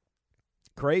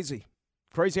 Crazy.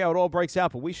 Crazy how it all breaks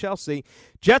out, but we shall see.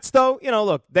 Jets, though, you know,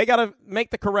 look, they got to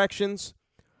make the corrections.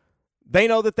 They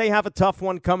know that they have a tough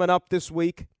one coming up this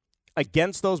week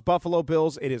against those Buffalo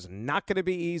Bills. It is not going to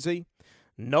be easy.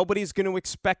 Nobody's going to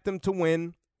expect them to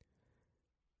win.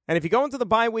 And if you go into the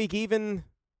bye week, even,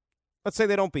 let's say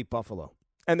they don't beat Buffalo,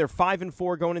 and they're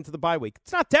 5-4 going into the bye week,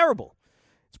 it's not terrible.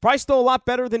 It's probably still a lot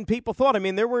better than people thought. I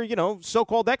mean, there were, you know,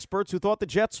 so-called experts who thought the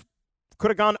Jets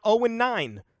could have gone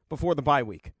 0-9 before the bye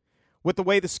week with the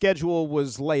way the schedule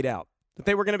was laid out, that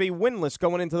they were going to be winless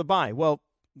going into the bye. Well,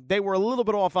 they were a little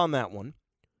bit off on that one.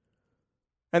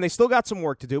 And they still got some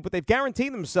work to do, but they've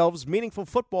guaranteed themselves meaningful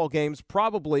football games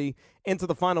probably into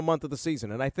the final month of the season.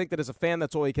 And I think that as a fan,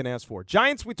 that's all you can ask for.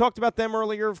 Giants, we talked about them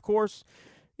earlier, of course.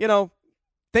 You know,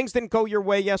 things didn't go your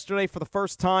way yesterday for the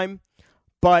first time,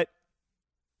 but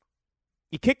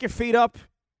you kick your feet up,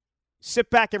 sit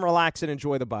back and relax and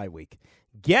enjoy the bye week.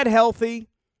 Get healthy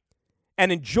and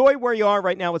enjoy where you are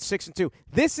right now at 6-2.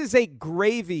 This is a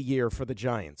gravy year for the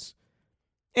Giants.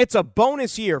 It's a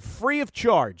bonus year, free of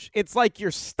charge. It's like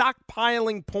you're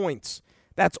stockpiling points.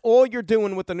 That's all you're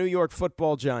doing with the New York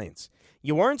Football Giants.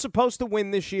 You weren't supposed to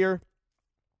win this year.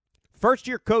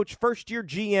 First-year coach, first-year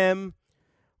GM,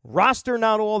 roster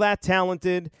not all that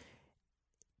talented,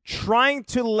 trying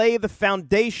to lay the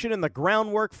foundation and the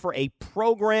groundwork for a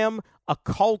program, a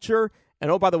culture. And,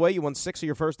 oh, by the way, you won 6 of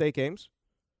your first 8 games?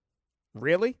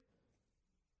 Really?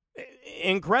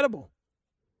 Incredible.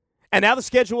 And now the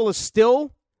schedule is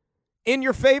still in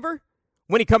your favor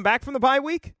when you come back from the bye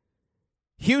week?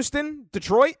 Houston,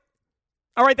 Detroit?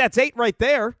 All right, that's 8 right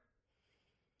there.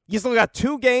 You still got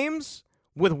 2 games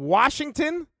with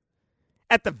Washington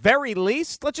at the very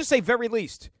least. Let's just say very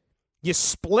least. You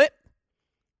split.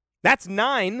 That's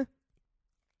 9.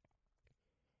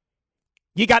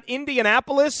 You got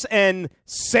Indianapolis and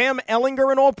Sam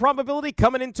Ehlinger in all probability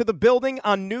coming into the building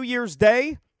on New Year's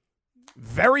Day.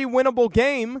 Very winnable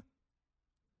game.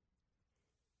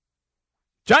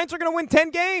 Giants are going to win 10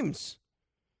 games.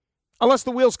 Unless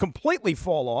the wheels completely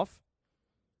fall off.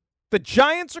 The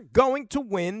Giants are going to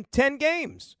win 10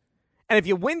 games. And if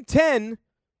you win 10,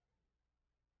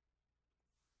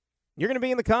 you're going to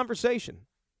be in the conversation.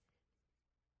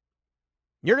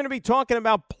 You're going to be talking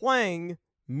about playing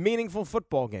meaningful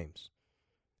football games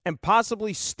and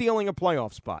possibly stealing a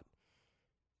playoff spot.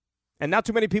 And not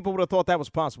too many people would have thought that was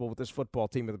possible with this football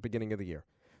team at the beginning of the year.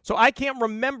 So I can't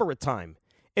remember a time,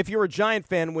 if you're a Giant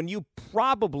fan, when you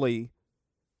probably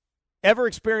ever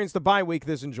experienced a bye week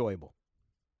this enjoyable.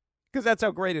 Because that's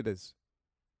how great it is.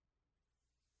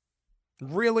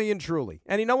 Really and truly.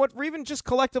 And you know what? Even just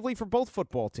collectively for both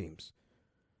football teams.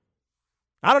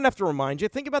 I don't have to remind you.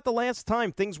 Think about the last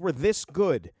time things were this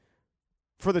good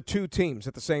for the two teams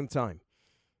at the same time.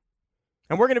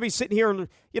 And we're going to be sitting here,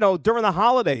 during the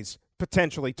holidays,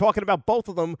 potentially, talking about both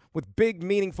of them with big,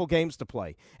 meaningful games to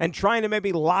play and trying to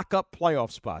maybe lock up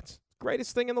playoff spots.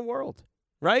 Greatest thing in the world,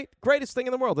 right? Greatest thing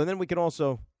in the world. And then we can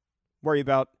also worry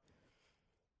about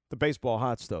the baseball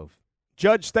hot stove.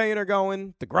 Judge staying or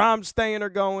going, DeGrom staying or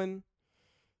going.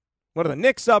 What are the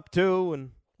Knicks up to?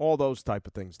 And all those type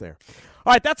of things there.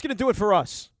 All right, that's going to do it for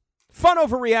us. Fun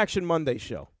Overreaction Monday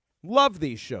show. Love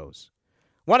these shows.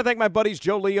 Want to thank my buddies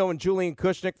Joe Leo and Julian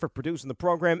Kushnick for producing the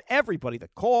program. Everybody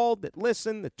that called, that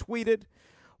listened, that tweeted.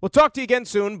 We'll talk to you again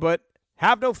soon, but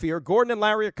have no fear. Gordon and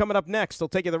Larry are coming up next. They'll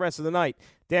take you the rest of the night.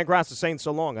 Dan Grass is saying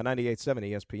so long on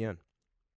 98.7 ESPN.